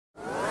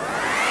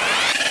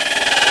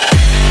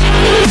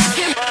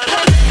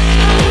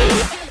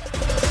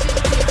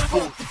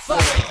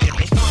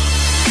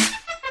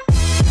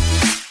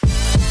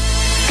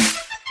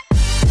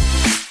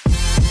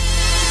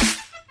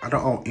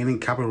any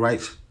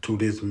copyrights to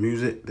this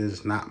music. This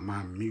is not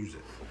my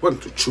music. Welcome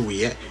to True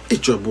React.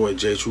 It's your boy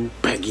J True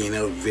back in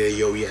another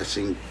video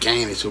reaction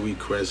gang. It's a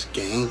request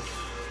gang.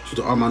 So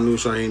to all my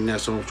news right here in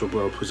that song, your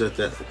boy present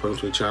that for putting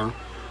to the channel.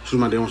 Choose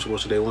my day one, support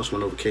today once my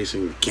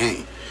notification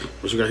gang.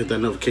 But you gotta hit that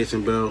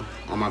notification bell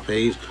on my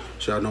page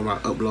so y'all know my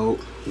upload. You know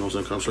what I'm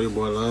saying? Come show your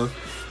boy love.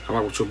 How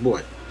about with your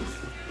boy?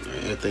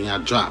 Everything I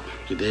drop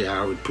today, I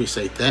already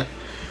appreciate that.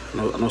 I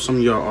know some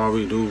of y'all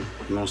already do. You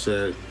know what I'm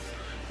saying?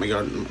 Make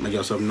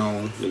yourself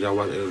known that y'all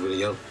watch every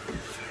video.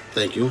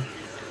 Thank you.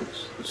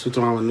 So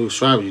to all my new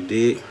subscribers, you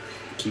did.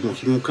 Keep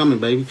on coming,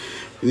 baby.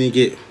 We need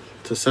to get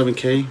to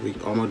 7K. We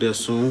almost there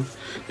soon.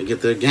 And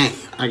get there gang.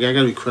 I got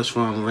a request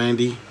from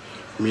Randy.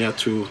 Me out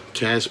to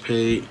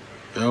Cashpaid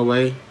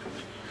Elway.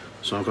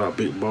 Song called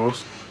Big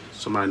Boss.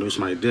 Somebody new,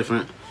 somebody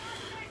different.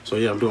 So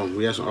yeah, I'm doing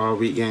reaction all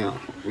week gang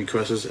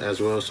requests as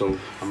well. So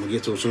I'm gonna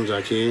get to it as soon as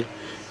I can.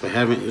 If I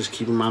haven't, just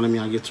keep reminding me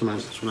I get to my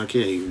as soon as I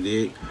can. You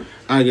dig?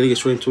 Alright, gotta get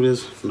straight into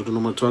this. No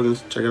more talking.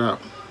 Check it out.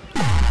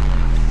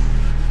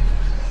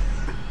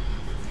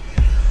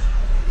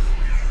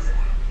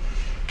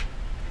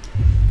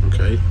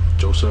 Okay,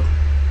 Joseph,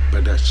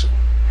 but that's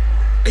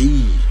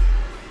hey.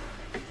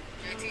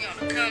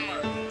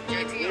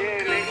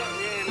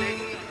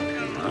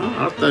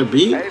 Off that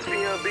beat.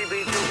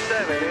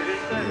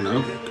 You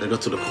know, they go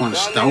to the corner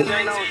store.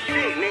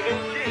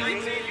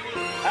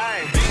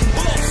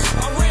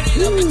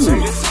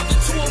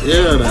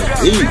 Yeah, that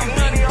beat.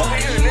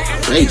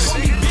 Bass.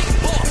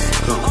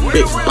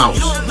 Big boss.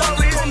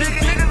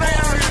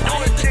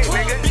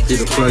 He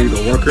the player,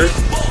 the worker.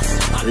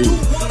 Hey.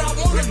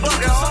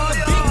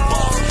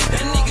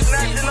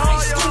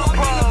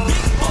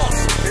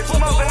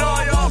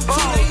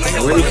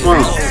 Where he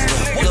from?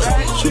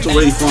 Shoot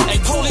where he from.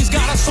 Police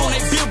got us on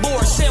that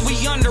billboard, said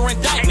we under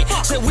indictment.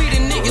 Said we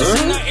the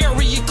niggas in the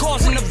area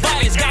causing the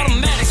violence. Got them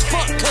mad as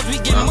fuck cause we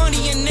get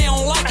money and they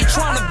don't like it.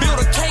 Trying to build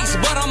a case,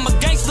 but I'm a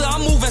gangster,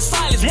 I'm moving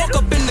silence. Walk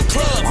up in the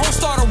club, home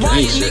start a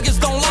riot,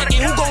 niggas don't like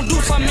it. Who gon' do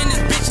something in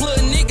this bitch,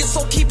 little nigga,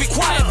 so keep it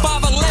quiet.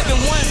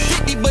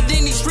 5'11", 150, but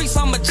in these streets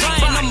I'm a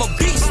giant. I'm a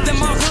beast in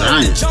my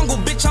hood, in the jungle,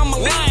 bitch, I'm a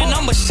lion.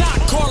 I'm a shot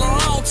caller,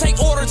 I don't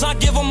take orders, I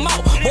give them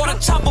out. Bought a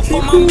chopper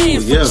for my man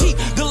for cheap,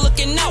 good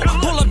looking out.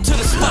 Pull up to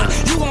the spot,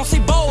 you gon'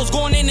 see balls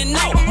going in and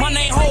out. My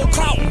name whole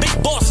clout, big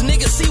boss,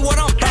 nigga, see what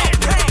I'm about.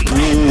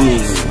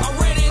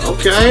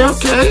 Okay.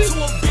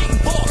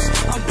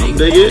 I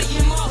dig it.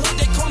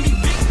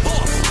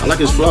 I like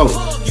his flow.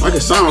 I like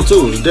his sound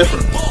too, it's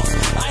different.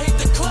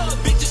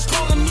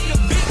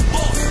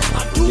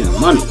 Getting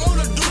money.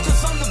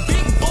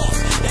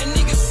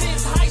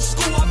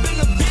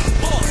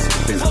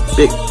 Been a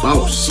big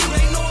boss.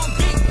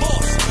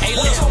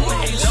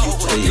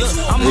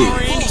 I'm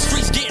already in these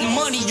streets getting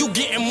money, you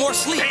getting more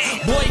sleep.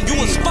 Boy,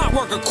 you a spot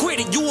worker, quit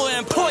it, you an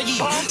employee.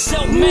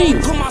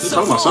 Self-made, put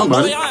myself on,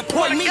 boy, I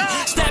employ me.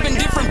 Stabbing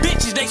different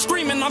bitches, they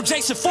screaming, I'm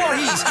Jason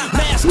Voorhees.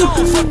 Mask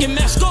on, fucking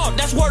mask off,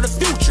 that's word of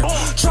future.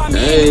 Try me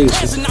in the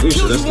present, I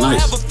kill you, won't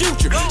have a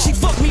future. She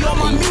fucked me on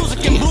my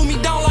music and blew me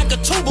down like a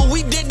tuba.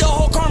 We did the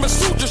whole Karma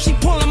Sutra, she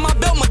pulling my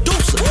belt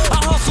Medusa. I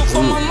hustle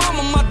for my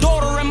mama, my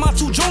daughter, and my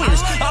 2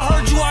 juniors. I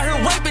heard you out here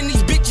raping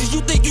these bitches,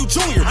 you think you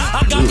junior.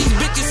 I got these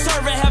bitches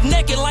serving half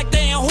naked like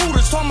they in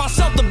Hooters. Told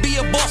myself to be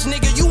a boss,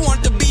 nigga, you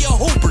want to be a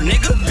hooper,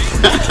 nigga.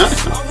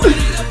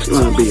 You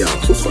want to be a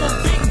hooper.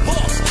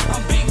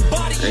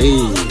 Hey.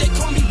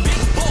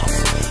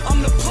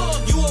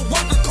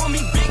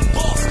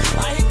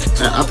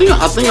 I think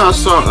I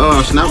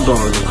saw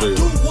Snapdog in this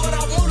video.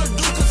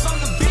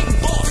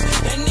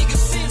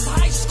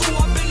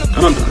 I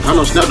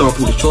know Snapdog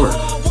from Detroit.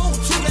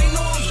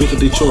 Straight to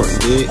Detroit,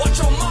 dude.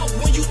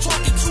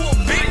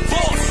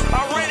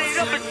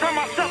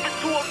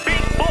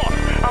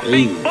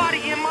 Hey.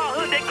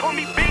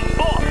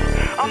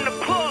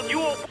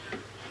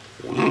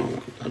 Wow,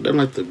 I didn't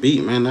like the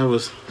beat, man. That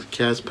was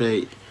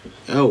Cashpaid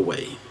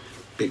Elway,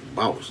 Big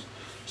Boss.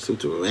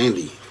 Salute to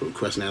Randy for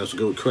requesting that. That was a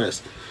good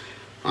request.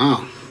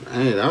 Wow,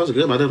 hey, that was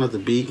good. But I didn't like the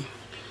beat.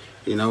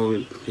 You know,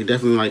 he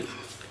definitely like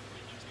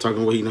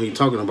talking what he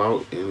talking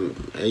about, and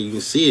hey, you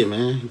can see it,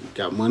 man. He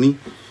got money.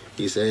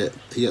 He said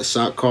he a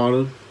shot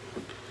caller.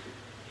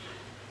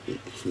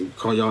 He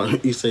call y'all.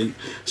 He say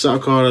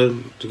shot caller.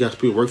 You got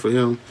people work for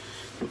him,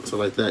 so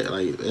like that.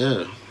 Like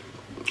yeah.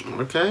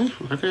 Okay.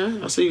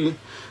 I see you.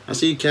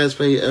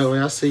 Cashpaid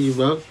Elway. I see you,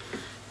 bro.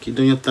 Keep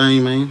doing your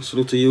thing, man.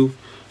 Salute to you.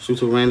 Salute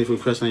to Randy for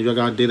requesting. If y'all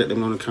got did it, let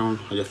me know in the comment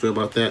how y'all feel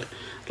about that.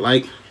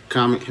 Like,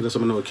 comment, hit us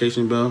up on the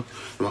notification bell.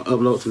 I'm gonna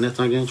upload to next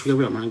time, gang. Check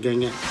it out, man. Gang.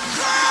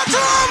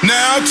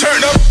 Now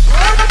turn up.